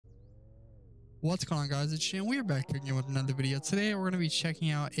What's going on, guys? It's Shane. We are back again with another video. Today we're going to be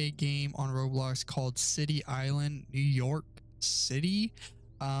checking out a game on Roblox called City Island, New York City.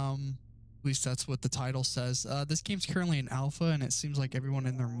 At least that's what the title says. This game's currently in alpha, and it seems like everyone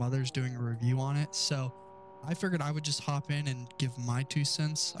and their mother's doing a review on it. So I figured I would just hop in and give my 2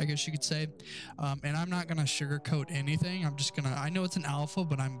 cents, I guess you could say. And I'm not going to sugarcoat anything. I'm just going to, I know it's an alpha,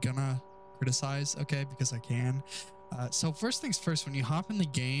 but I'm going to criticize, okay, because I can. So first things first, when you hop in the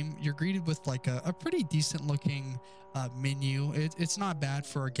game, you're greeted with like a pretty decent looking menu. It's not bad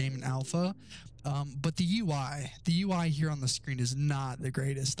for a game in alpha, but the UI here on the screen is not the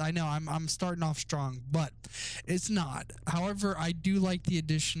greatest. I know I'm starting off strong, but it's not. However, I do like the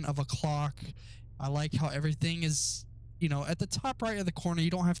addition of a clock. I like how everything is, you know, at the top right of the corner. You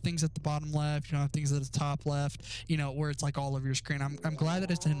don't have things at the bottom left. You don't have things at the top left, you know, where it's like all over your screen. I'm glad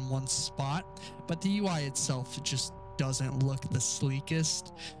that it's in one spot, but the UI itself just doesn't look the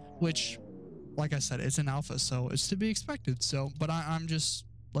sleekest, which, like I said, it's an alpha, so it's to be expected. So, but I'm just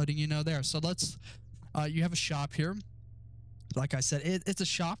letting you know there. So let's, you have a shop here. Like I said, it's a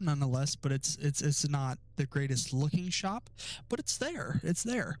shop nonetheless, but it's not the greatest looking shop, but it's there. It's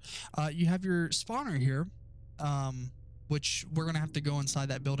there. You have your spawner here, which we're gonna have to go inside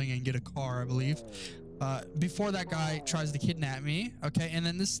that building and get a car, I believe. Before that guy tries to kidnap me. Okay, and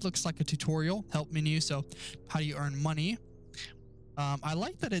then this looks like a tutorial help menu. So how do you earn money? I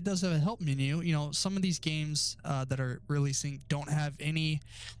like that it does have a help menu. You know, some of these games that are releasing don't have any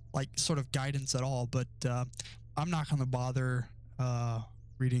like sort of guidance at all, but I'm not going to bother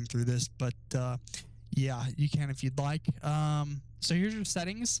reading through this, but yeah, you can if you'd like. So here's your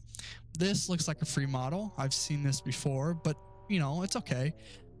settings. This looks like a free model. I've seen this before, but you know, it's okay.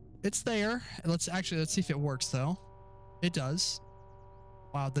 It's there. Let's see if it works though. It does.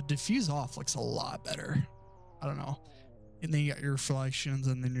 Wow, the diffuse off looks a lot better. I don't know. And then you got your reflections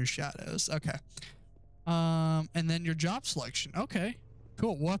and then your shadows. Okay. And then your job selection. Okay,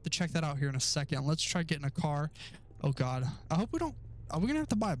 cool. We'll have to check that out here in a second. Let's try getting a car. Oh God, I hope we don't. Are we gonna have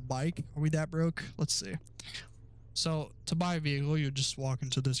to buy a bike? Are we that broke? Let's see. So to buy a vehicle, you just walk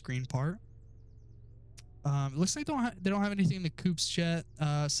into this green part. It looks like they don't have anything in the coupes jet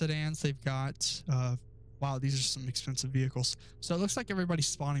sedans. They've got wow, these are some expensive vehicles. So it looks like everybody's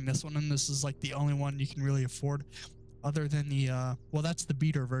spawning this one, and this is like the only one you can really afford, other than the well, that's the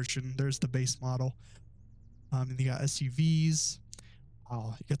beater version. There's the base model. And you got SUVs.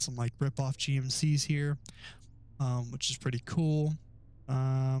 Oh, you got some like rip-off GMCs here, which is pretty cool.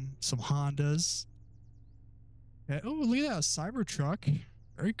 Some Hondas. Okay. Oh, look at that, a Cybertruck.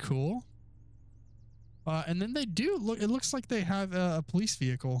 Very cool. And then they do look, it looks like they have a police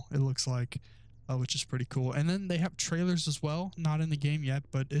vehicle, it looks like, which is pretty cool. And then they have trailers as well, not in the game yet,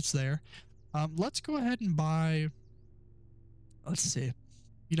 but it's there. Let's go ahead and buy, let's see.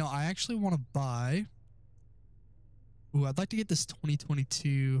 You know, I actually want to buy, ooh, I'd like to get this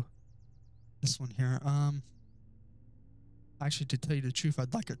 2022, this one here. Actually, to tell you the truth,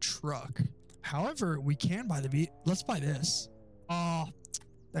 I'd like a truck. However, we can buy the let's buy this. Oh,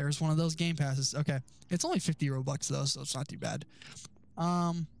 there's one of those game passes. Okay, it's only 50 Robux though, so it's not too bad.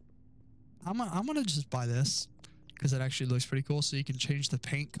 I'm gonna just buy this because it actually looks pretty cool. So you can change the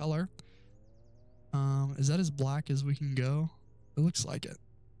paint color. Is that as black as we can go? It looks like it.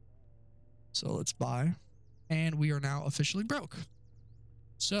 So let's buy, and we are now officially broke.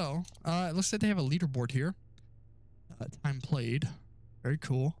 So it looks like they have a leaderboard here. Time played, very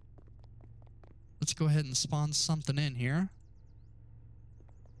cool. Let's go ahead and spawn something in here.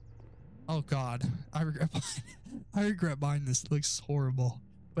 Oh God, I regret buying this. It looks horrible,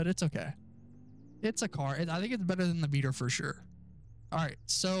 but it's okay. It's a car. I think it's better than the beater for sure. All right,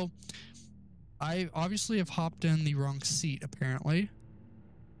 so I obviously have hopped in the wrong seat apparently.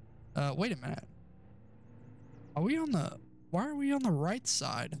 Wait a minute. Are we on the? Why are we on the right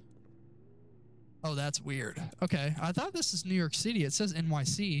side? Oh, that's weird. Okay, I thought this is New York City. It says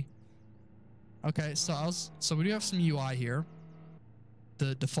NYC. Okay, so we do have some UI here.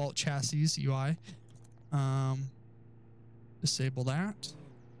 The default chassis UI. Disable that.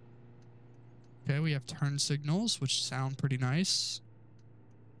 Okay, we have turn signals, which sound pretty nice.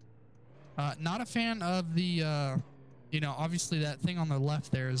 Not a fan of the, you know, obviously that thing on the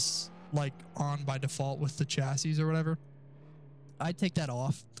left there is like on by default with the chassis or whatever. I'd take that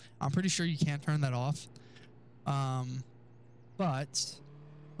off. I'm pretty sure you can't turn that off. But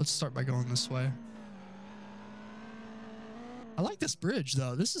let's start by going this way. I like this bridge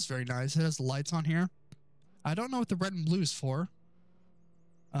though. This is very nice. It has lights on here. I don't know what the red and blue is for.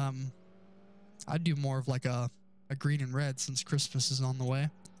 I'd do more of like a green and red since Christmas is on the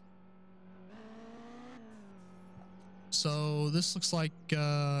way. So this looks like,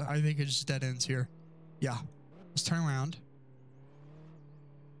 I think it just dead ends here. Yeah. Let's turn around.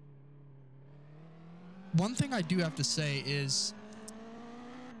 One thing I do have to say is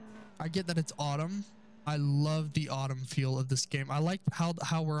I get that it's autumn. I love the autumn feel of this game. I like how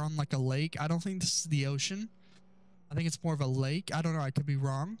we're on like a lake. I don't think this is the ocean. I think it's more of a lake. I don't know. I could be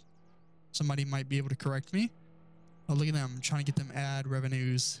wrong. Somebody might be able to correct me. Oh, look at them trying to get them ad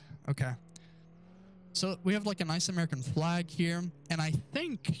revenues. Okay. So we have like a nice American flag here. And I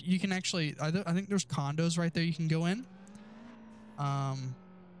think you can actually, I think there's condos right there you can go in.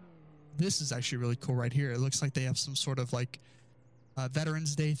 This is actually really cool right here. It looks like they have some sort of like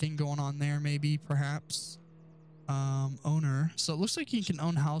Veterans Day thing going on there, maybe, perhaps. Owner. So it looks like you can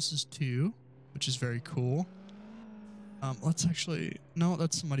own houses too, which is very cool. Let's actually, no,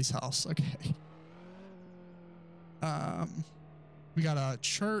 that's somebody's house. Okay. We got a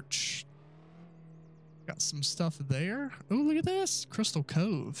church. Got some stuff there. Oh, look at this. Crystal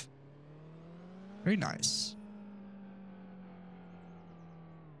Cove. Very nice.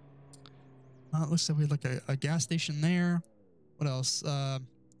 Looks like we have like a gas station there. What else?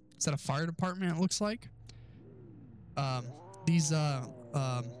 Is that a fire department? It looks like. These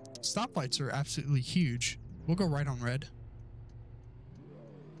stoplights are absolutely huge. We'll go right on red.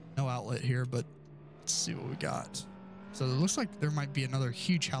 No outlet here, but let's see what we got. So it looks like there might be another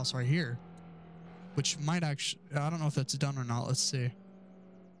huge house right here, which might actually, I don't know if that's done or not. Let's see.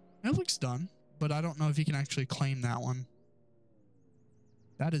 It looks done, but I don't know if you can actually claim that one.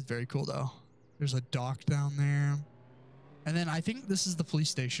 That is very cool though. There's a dock down there. And then I think this is the police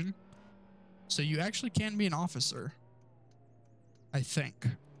station. So you actually can be an officer. I think.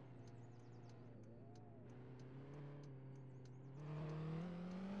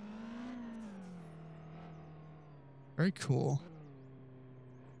 Very cool.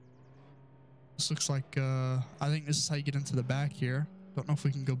 This looks like, I think this is how you get into the back here. Don't know if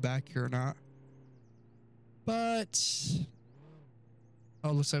we can go back here or not. But,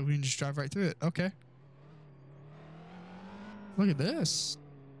 oh, looks like we can just drive right through it. Okay. Look at this.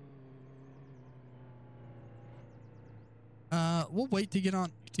 We'll wait to get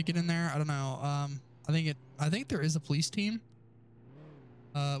in there. I don't know. I think there is a police team.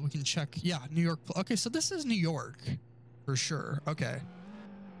 We can check. Yeah, New York. Okay, so this is New York for sure. Okay.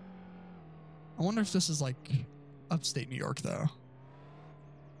 I wonder if this is like upstate New York though.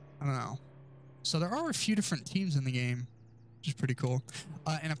 I don't know. So there are a few different teams in the game, which is pretty cool.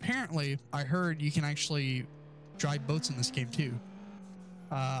 And apparently I heard you can actually drive boats in this game too.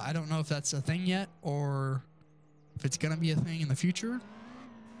 I don't know if that's a thing yet or if it's going to be a thing in the future.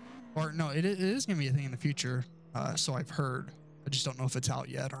 Or no, it is going to be a thing in the future. So I've heard. I just don't know if it's out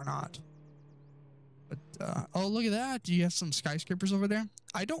yet or not. But, oh, look at that. Do you have some skyscrapers over there?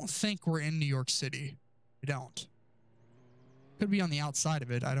 I don't think we're in New York City. I don't. Could be on the outside of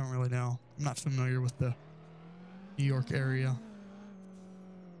it. I don't really know. I'm not familiar with the New York area.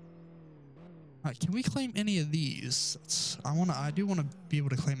 Can we claim any of these? I do want to be able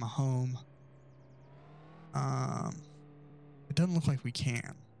to claim a home. It doesn't look like we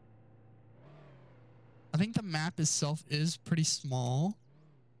can. I think the map itself is pretty small.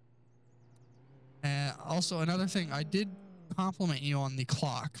 Also, another thing, I did compliment you on the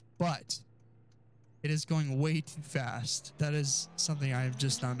clock, but it is going way too fast. That is something I am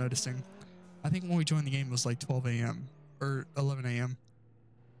just now noticing. I think when we joined the game it was like 12 a.m. or 11 a.m.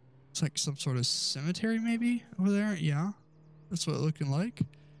 It's like some sort of cemetery maybe over there. Yeah, that's what it's looking like.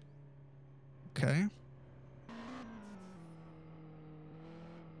 Okay.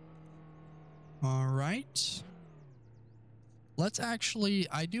 All right. Let's actually,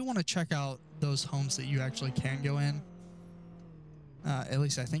 I do want to check out those homes that you actually can go in. At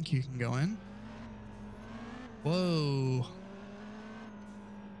least I think you can go in. Whoa.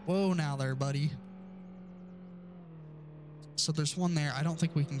 Whoa now there, buddy. So there's one there. I don't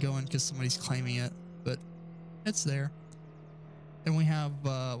think we can go in because somebody's claiming it, but it's there. And we have,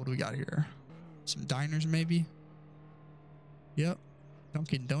 what do we got here? Some diners maybe? Yep.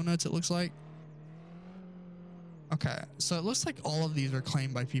 Dunkin' Donuts it looks like. Okay, so it looks like all of these are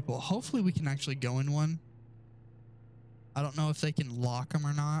claimed by people. Hopefully we can actually go in one. I don't know if they can lock them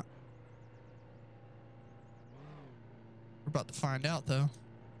or not. We're about to find out though.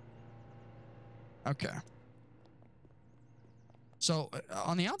 Okay. So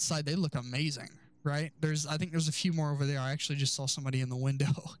on the outside, they look amazing, right? I think there's a few more over there. I actually just saw somebody in the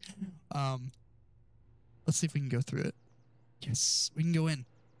window. Let's see if we can go through it. Yes, we can go in.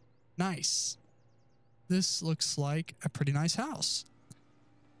 Nice. This looks like a pretty nice house.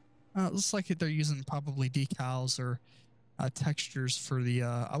 It looks like they're using probably decals or textures for the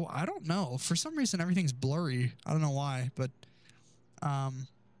I don't know, for some reason everything's blurry. I don't know why, but oh,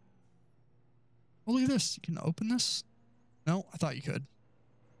 look at this. You can open this. No, I thought you could.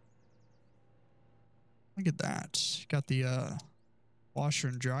 Look at that. You got the washer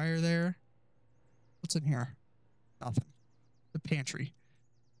and dryer there. What's in here? Nothing. The pantry.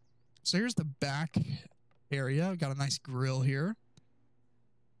 So here's the back area. We've got a nice grill here.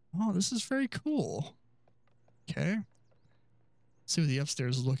 Oh, this is very cool. Okay. Let's see what the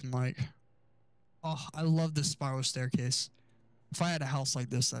upstairs is looking like. Oh, I love this spiral staircase. If I had a house like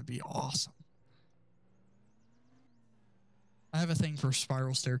this, that'd be awesome. I have a thing for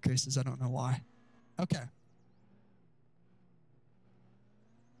spiral staircases. I don't know why. Okay.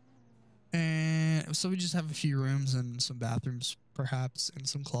 And so we just have a few rooms and some bathrooms, perhaps, and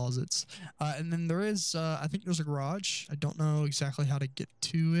some closets. And then there is, I think there's a garage. I don't know exactly how to get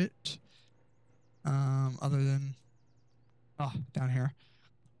to it. Other than, oh, down here.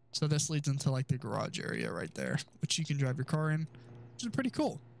 So this leads into like the garage area right there, which you can drive your car in, which is pretty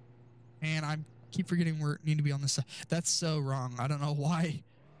cool. And I keep forgetting we need to be on this side. That's so wrong. I don't know why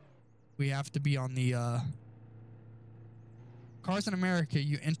we have to be on the, cars in America,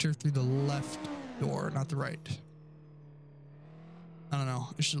 you enter through the left door, not the right. I don't know.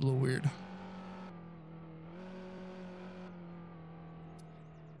 It's just a little weird.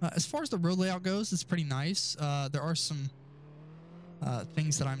 As far as the road layout goes, it's pretty nice. There are some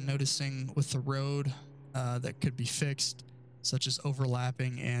things that I'm noticing with the road that could be fixed, such as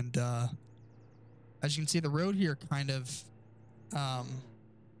overlapping. And as you can see, the road here kind of,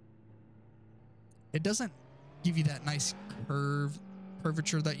 it doesn't give you that nice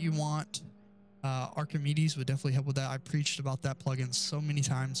curvature that you want. Archimedes would definitely help with that. I preached about that plugin so many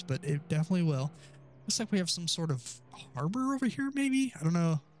times, but it definitely will. Looks like we have some sort of harbor over here, maybe? I don't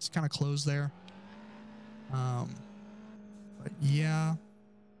know. It's kind of closed there. But yeah,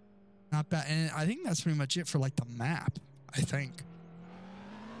 not bad. And I think that's pretty much it for like the map, I think.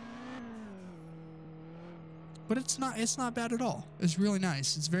 But it's not bad at all. It's really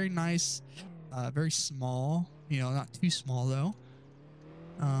nice. It's very nice, very small, you know, not too small though.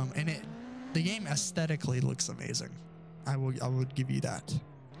 And the game aesthetically looks amazing. I would give you that.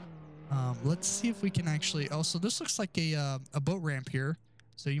 Let's see if we can actually, oh, so this looks like a boat ramp here.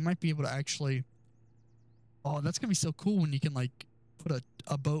 So you might be able to actually, oh, that's gonna be so cool when you can like put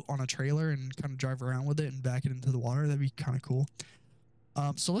a boat on a trailer and kind of drive around with it and back it into the water. That'd be kind of cool.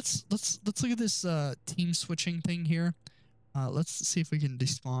 So let's look at this team switching thing here. Let's see if we can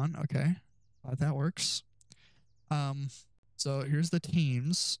despawn. Okay, that works. So here's the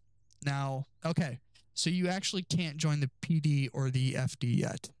teams. Now, okay, so you actually can't join the PD or the FD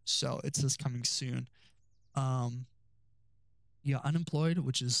yet. So it says coming soon. Yeah, unemployed,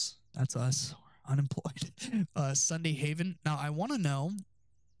 which is, that's us. Unemployed. Sunday Haven. Now I want to know,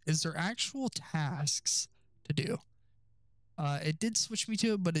 is there actual tasks to do? It did switch me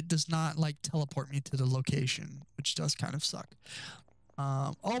to it, but it does not like teleport me to the location, which does kind of suck.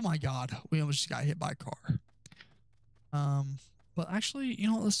 Oh my God, we almost just got hit by a car. But actually, you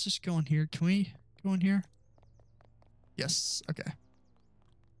know what, let's just go in here. Can we go in here? Yes, okay.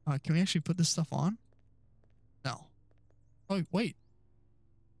 Can we actually put this stuff on? No. Oh, wait.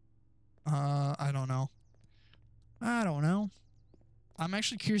 I don't know. I don't know. I'm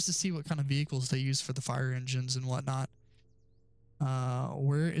actually curious to see what kind of vehicles they use for the fire engines and whatnot.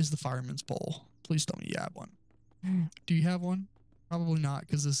 Where is the fireman's pole? Please tell me you have one. Do you have one? Probably not,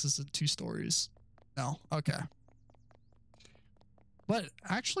 because this isn't 2 stories. No. Okay. But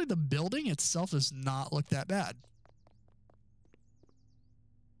actually, the building itself does not look that bad.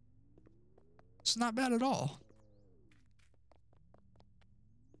 It's not bad at all.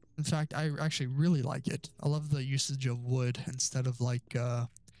 In fact, I actually really like it. I love the usage of wood instead of like,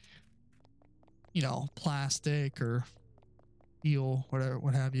 you know, plastic or steel, whatever,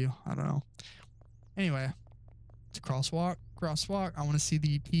 what have you. I don't know. Anyway, it's a crosswalk. Crosswalk. I want to see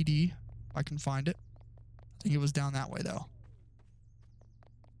the PD if I can find it. I think it was down that way though.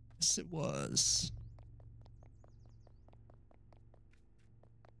 Yes, it was.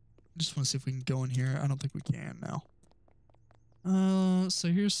 I just want to see if we can go in here. I don't think we can now. So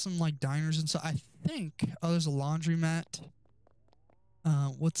here's some like diners and stuff. I think, oh, there's a laundromat.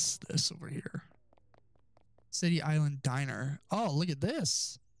 What's this over here? City Island Diner. Oh, look at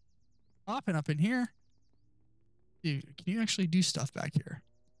this. Popping up in here. Dude, can you actually do stuff back here?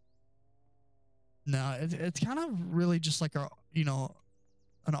 No, it's kind of really just like a, you know,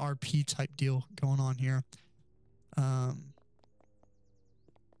 an RP type deal going on here.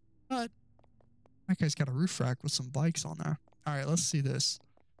 But that guy's got a roof rack with some bikes on there. All right, let's see this.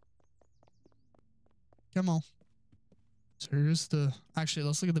 Come on. So here's the, actually,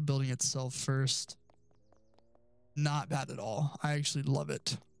 let's look at the building itself first. Not bad at all. I actually love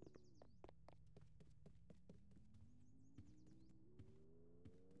it.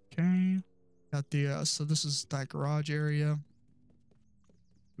 Okay. Got the, so this is that garage area.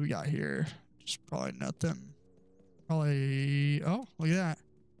 We got here. Just probably nothing. Probably, oh, look at that.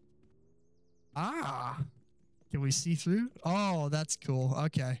 Ah, can we see through? Oh, that's cool.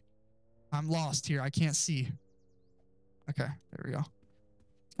 Okay. I'm lost here. I can't see. Okay, there we go.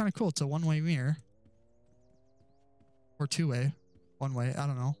 It's kind of cool. It's a one-way mirror. Or two-way. One-way. I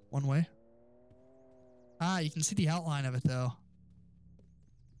don't know. One-way. Ah, you can see the outline of it, though.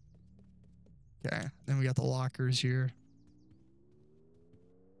 Okay, then we got the lockers here.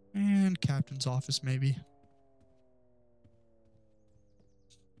 And captain's office, maybe.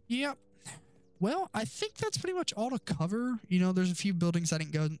 Yep. Well, I think that's pretty much all to cover. You know, there's a few buildings I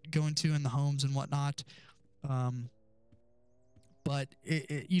didn't go into in the homes and whatnot. But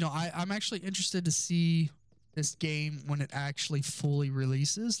you know, I'm actually interested to see this game when it actually fully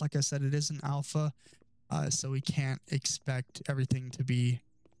releases. Like I said, it is an alpha, so we can't expect everything to be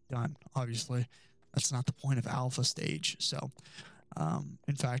done. Obviously, that's not the point of alpha stage. So,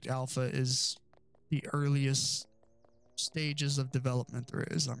 in fact, alpha is the earliest stages of development there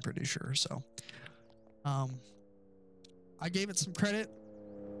is, I'm pretty sure. So, I gave it some credit.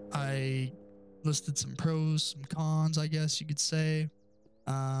 I listed some pros, some cons, I guess you could say.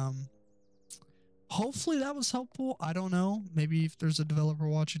 Hopefully that was helpful. I don't know. Maybe if there's a developer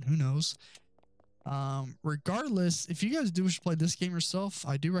watching, who knows? Regardless, if you guys do wish to play this game yourself,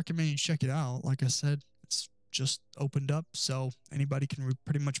 I do recommend you check it out. Like I said, it's just opened up, so anybody can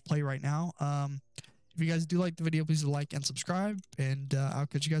pretty much play right now. If you guys do like the video, please like and subscribe, and I'll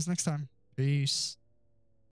catch you guys next time. Peace.